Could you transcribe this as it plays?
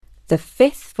The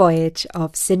Fifth Voyage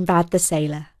of Sinbad the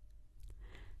Sailor.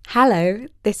 Hello,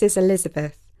 this is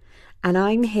Elizabeth, and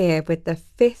I'm here with the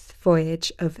Fifth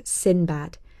Voyage of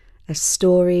Sinbad, a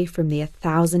story from the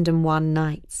 1001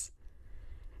 Nights.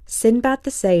 Sinbad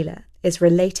the Sailor is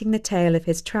relating the tale of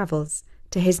his travels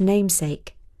to his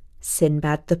namesake,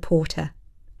 Sinbad the Porter.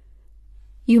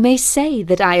 You may say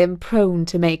that I am prone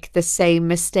to make the same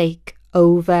mistake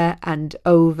over and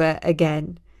over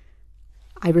again.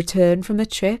 I return from a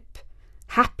trip,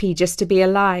 happy just to be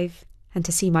alive and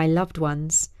to see my loved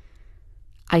ones.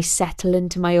 I settle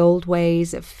into my old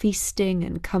ways of feasting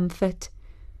and comfort.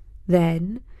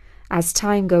 Then, as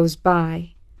time goes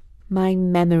by, my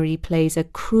memory plays a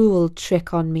cruel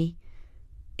trick on me.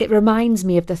 It reminds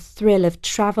me of the thrill of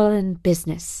travel and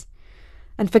business,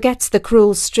 and forgets the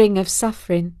cruel string of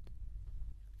suffering.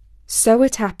 So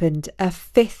it happened a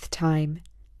fifth time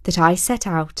that I set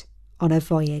out on a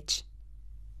voyage.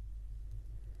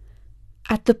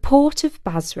 At the port of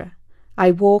Basra,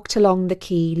 I walked along the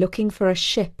quay looking for a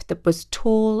ship that was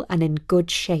tall and in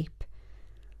good shape.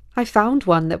 I found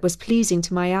one that was pleasing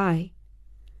to my eye.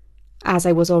 As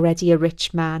I was already a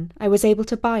rich man, I was able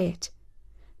to buy it.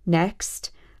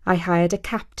 Next, I hired a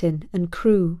captain and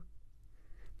crew.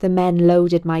 The men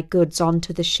loaded my goods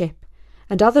onto the ship,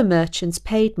 and other merchants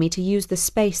paid me to use the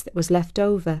space that was left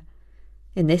over.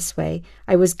 In this way,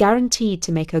 I was guaranteed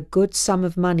to make a good sum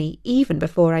of money even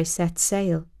before I set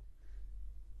sail.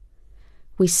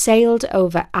 We sailed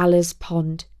over Allah's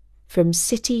pond, from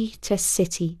city to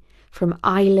city, from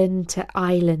island to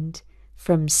island,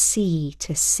 from sea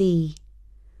to sea.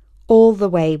 All the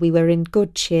way we were in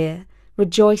good cheer,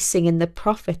 rejoicing in the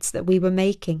profits that we were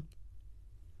making.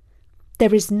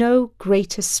 There is no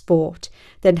greater sport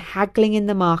than haggling in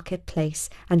the marketplace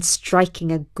and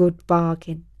striking a good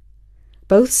bargain.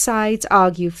 Both sides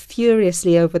argue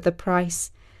furiously over the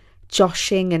price,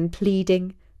 joshing and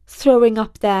pleading, throwing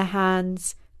up their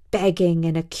hands, begging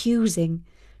and accusing,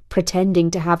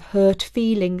 pretending to have hurt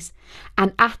feelings,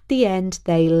 and at the end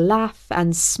they laugh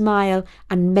and smile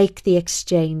and make the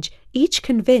exchange, each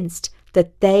convinced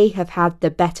that they have had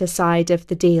the better side of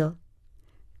the deal.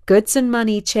 Goods and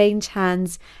money change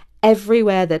hands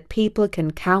everywhere that people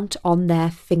can count on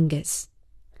their fingers.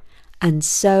 And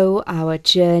so our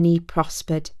journey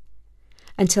prospered,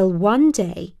 until one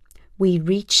day we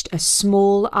reached a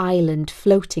small island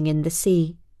floating in the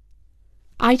sea.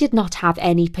 I did not have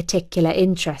any particular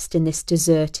interest in this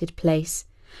deserted place,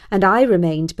 and I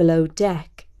remained below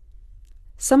deck.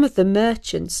 Some of the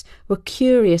merchants were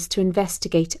curious to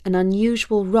investigate an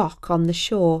unusual rock on the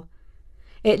shore.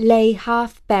 It lay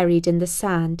half buried in the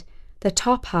sand, the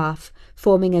top half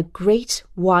forming a great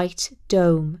white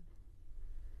dome.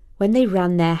 When they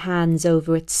ran their hands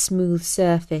over its smooth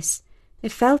surface,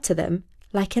 it felt to them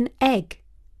like an egg.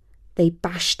 They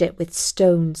bashed it with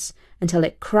stones until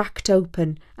it cracked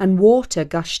open and water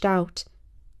gushed out.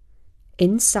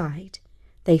 Inside,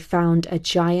 they found a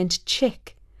giant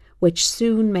chick, which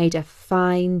soon made a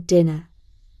fine dinner.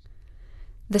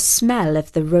 The smell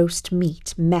of the roast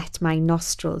meat met my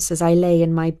nostrils as I lay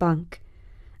in my bunk,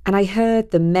 and I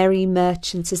heard the merry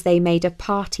merchants as they made a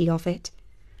party of it.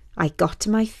 I got to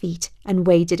my feet and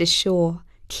waded ashore,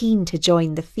 keen to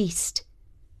join the feast.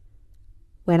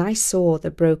 When I saw the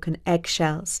broken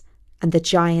eggshells and the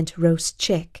giant roast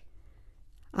chick,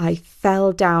 I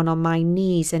fell down on my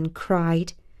knees and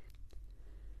cried,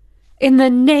 "In the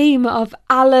name of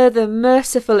Allah the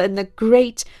Merciful and the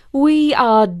Great, we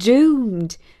are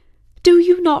doomed! Do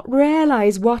you not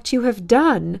realize what you have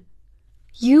done?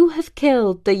 You have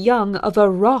killed the young of a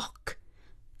roc,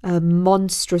 a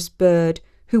monstrous bird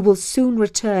who will soon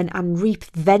return and reap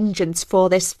vengeance for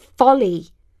this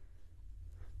folly."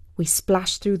 We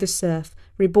splashed through the surf,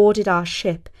 reboarded our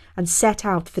ship, and set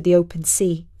out for the open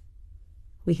sea.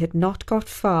 We had not got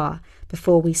far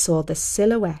before we saw the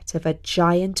silhouette of a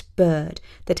giant bird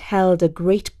that held a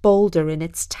great boulder in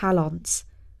its talons.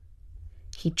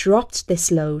 He dropped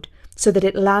this load so that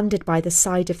it landed by the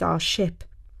side of our ship.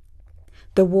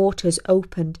 The waters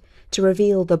opened to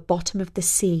reveal the bottom of the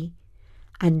sea,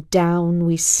 and down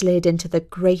we slid into the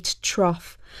great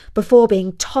trough before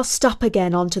being tossed up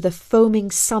again onto the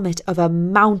foaming summit of a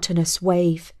mountainous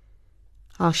wave.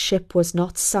 Our ship was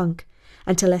not sunk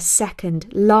until a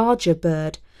second, larger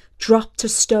bird dropped a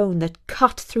stone that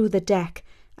cut through the deck,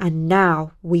 and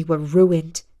now we were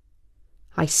ruined.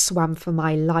 I swam for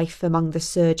my life among the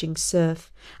surging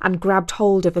surf and grabbed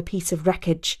hold of a piece of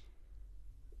wreckage.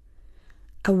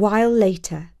 A while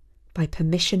later, by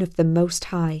permission of the Most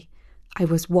High, I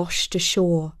was washed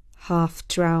ashore, half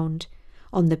drowned,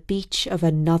 on the beach of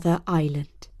another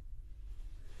island.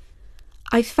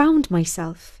 I found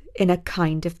myself in a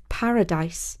kind of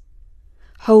paradise,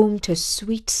 home to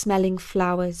sweet-smelling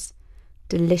flowers,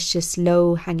 delicious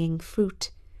low-hanging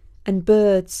fruit, and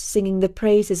birds singing the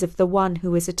praises of the one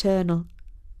who is eternal.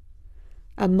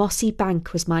 A mossy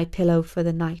bank was my pillow for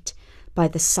the night, by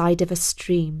the side of a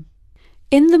stream.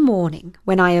 In the morning,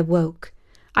 when I awoke,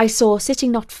 I saw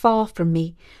sitting not far from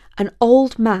me an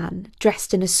old man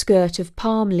dressed in a skirt of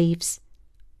palm leaves.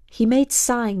 He made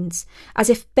signs, as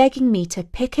if begging me to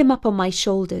pick him up on my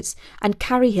shoulders and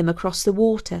carry him across the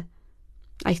water.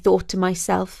 I thought to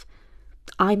myself,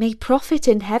 I may profit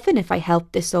in heaven if I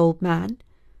help this old man.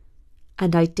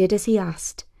 And I did as he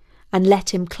asked, and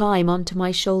let him climb onto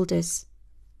my shoulders.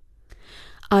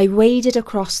 I waded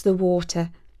across the water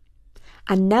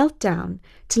and knelt down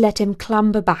to let him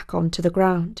clamber back onto the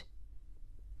ground.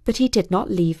 But he did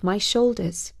not leave my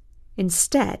shoulders.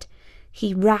 Instead,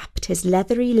 he wrapped his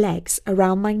leathery legs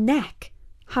around my neck,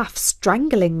 half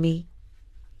strangling me.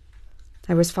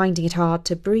 I was finding it hard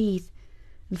to breathe,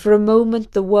 and for a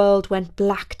moment the world went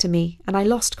black to me and I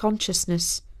lost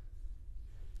consciousness.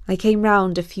 I came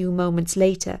round a few moments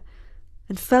later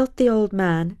and felt the old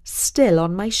man still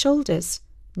on my shoulders,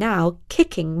 now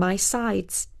kicking my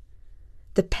sides.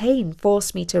 The pain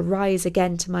forced me to rise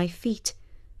again to my feet.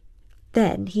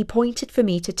 Then he pointed for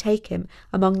me to take him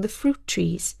among the fruit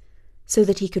trees, so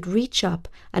that he could reach up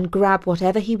and grab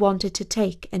whatever he wanted to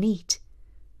take and eat.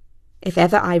 If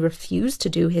ever I refused to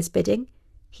do his bidding,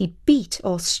 he beat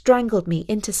or strangled me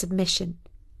into submission.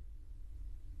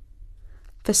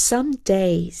 For some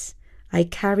days I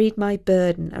carried my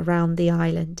burden around the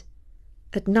island.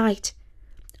 At night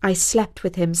I slept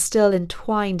with him still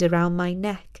entwined around my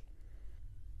neck.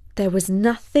 There was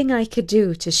nothing I could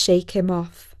do to shake him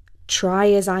off,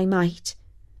 try as I might.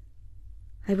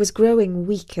 I was growing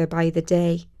weaker by the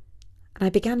day, and I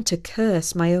began to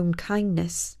curse my own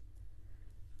kindness.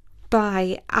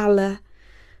 By Allah,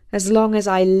 as long as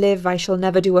I live I shall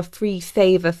never do a free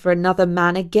favour for another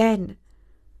man again.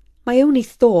 My only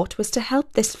thought was to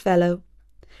help this fellow,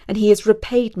 and he has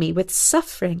repaid me with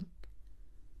suffering.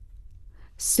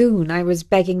 Soon I was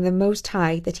begging the Most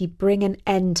High that he bring an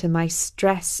end to my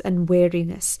stress and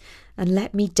weariness and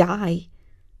let me die.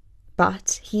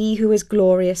 But he who is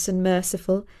glorious and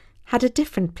merciful had a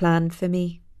different plan for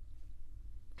me.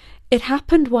 It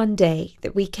happened one day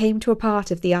that we came to a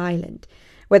part of the island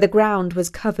where the ground was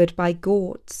covered by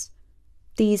gourds.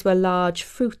 These were large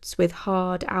fruits with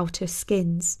hard outer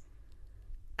skins.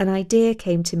 An idea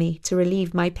came to me to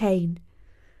relieve my pain.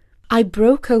 I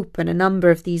broke open a number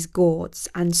of these gourds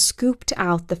and scooped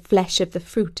out the flesh of the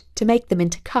fruit to make them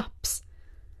into cups.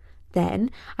 Then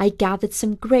I gathered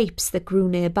some grapes that grew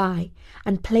nearby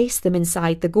and placed them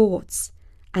inside the gourds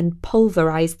and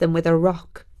pulverized them with a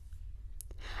rock.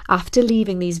 After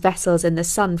leaving these vessels in the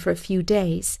sun for a few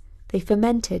days, they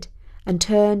fermented and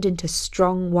turned into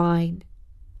strong wine.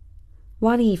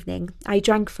 One evening I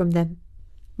drank from them.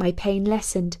 My pain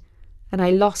lessened, and I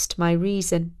lost my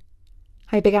reason.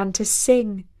 I began to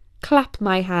sing, clap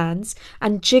my hands,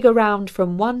 and jig around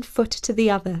from one foot to the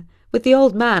other, with the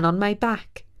old man on my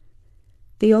back.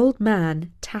 The old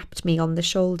man tapped me on the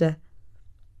shoulder.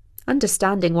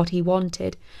 Understanding what he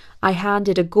wanted, I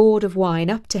handed a gourd of wine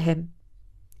up to him.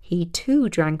 He too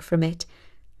drank from it,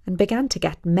 and began to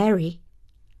get merry.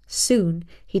 Soon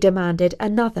he demanded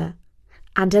another,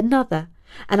 and another,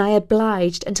 and I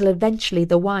obliged until eventually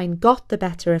the wine got the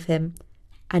better of him,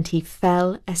 and he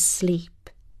fell asleep.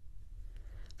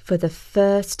 For the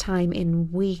first time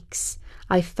in weeks,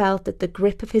 I felt that the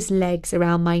grip of his legs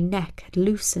around my neck had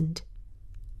loosened.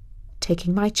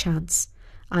 Taking my chance,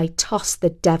 I tossed the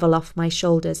devil off my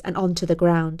shoulders and onto the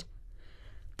ground.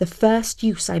 The first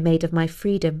use I made of my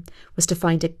freedom was to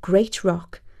find a great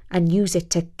rock and use it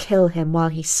to kill him while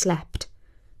he slept.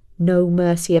 No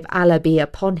mercy of Allah be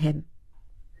upon him.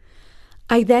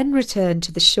 I then returned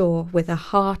to the shore with a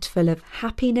heart full of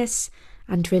happiness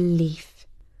and relief,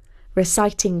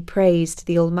 reciting praise to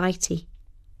the Almighty,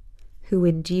 who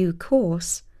in due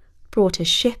course brought a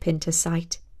ship into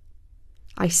sight.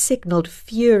 I signalled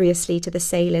furiously to the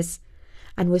sailors,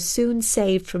 and was soon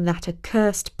saved from that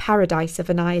accursed paradise of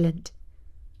an island.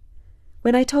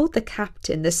 When I told the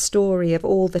captain the story of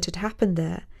all that had happened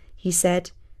there, he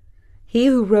said, "He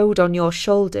who rode on your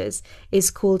shoulders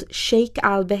is called Sheikh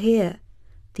al-Bahir,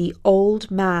 the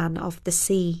old man of the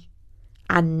sea,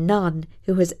 and none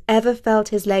who has ever felt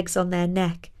his legs on their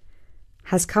neck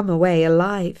has come away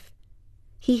alive.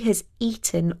 He has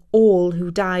eaten all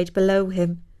who died below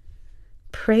him.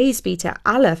 Praise be to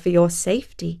Allah for your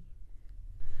safety."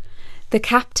 The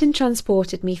captain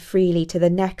transported me freely to the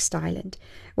next island,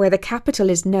 where the capital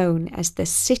is known as the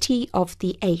City of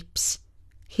the Apes.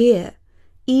 Here,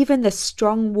 even the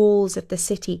strong walls of the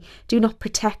city do not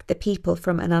protect the people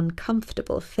from an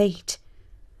uncomfortable fate.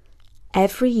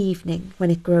 Every evening when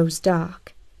it grows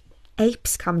dark,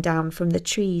 apes come down from the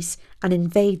trees and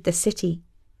invade the city.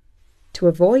 To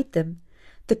avoid them,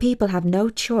 the people have no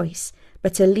choice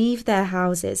but to leave their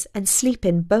houses and sleep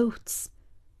in boats.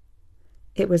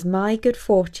 It was my good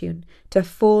fortune to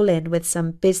fall in with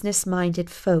some business-minded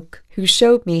folk who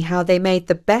showed me how they made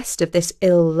the best of this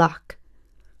ill luck.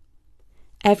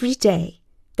 Every day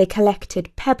they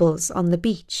collected pebbles on the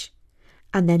beach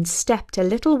and then stepped a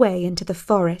little way into the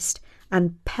forest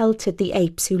and pelted the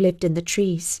apes who lived in the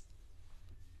trees.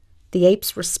 The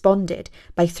apes responded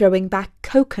by throwing back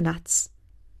coconuts.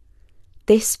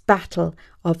 This battle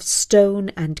of stone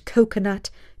and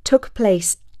coconut took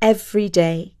place every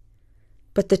day,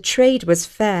 but the trade was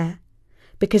fair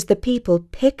because the people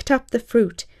picked up the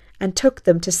fruit and took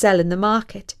them to sell in the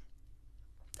market.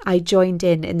 I joined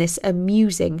in this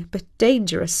amusing but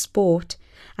dangerous sport,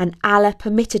 and Allah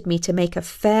permitted me to make a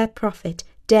fair profit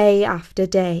day after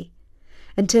day,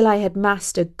 until I had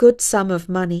amassed a good sum of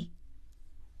money.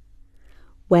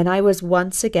 When I was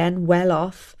once again well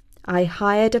off, I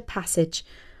hired a passage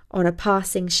on a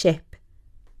passing ship.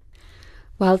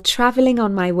 While travelling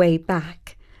on my way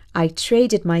back, I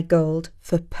traded my gold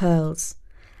for pearls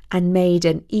and made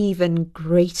an even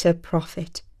greater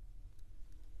profit.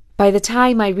 By the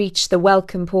time I reached the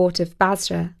welcome port of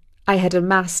Basra, I had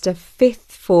amassed a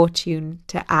fifth fortune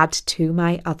to add to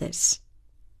my others.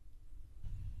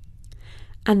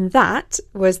 And that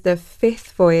was the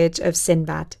fifth voyage of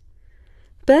Sinbad.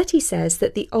 Bertie says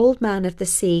that the Old Man of the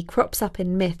Sea crops up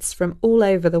in myths from all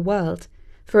over the world.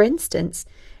 For instance,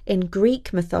 in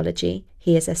Greek mythology,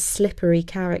 he is a slippery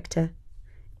character.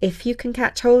 If you can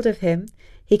catch hold of him,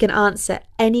 he can answer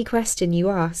any question you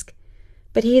ask.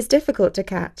 But he is difficult to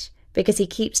catch because he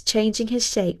keeps changing his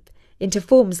shape into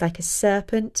forms like a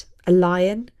serpent, a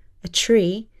lion, a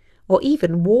tree, or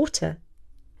even water.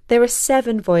 There are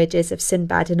 7 voyages of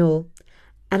Sinbad in all,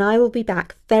 and I will be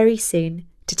back very soon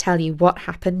to tell you what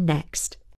happened next.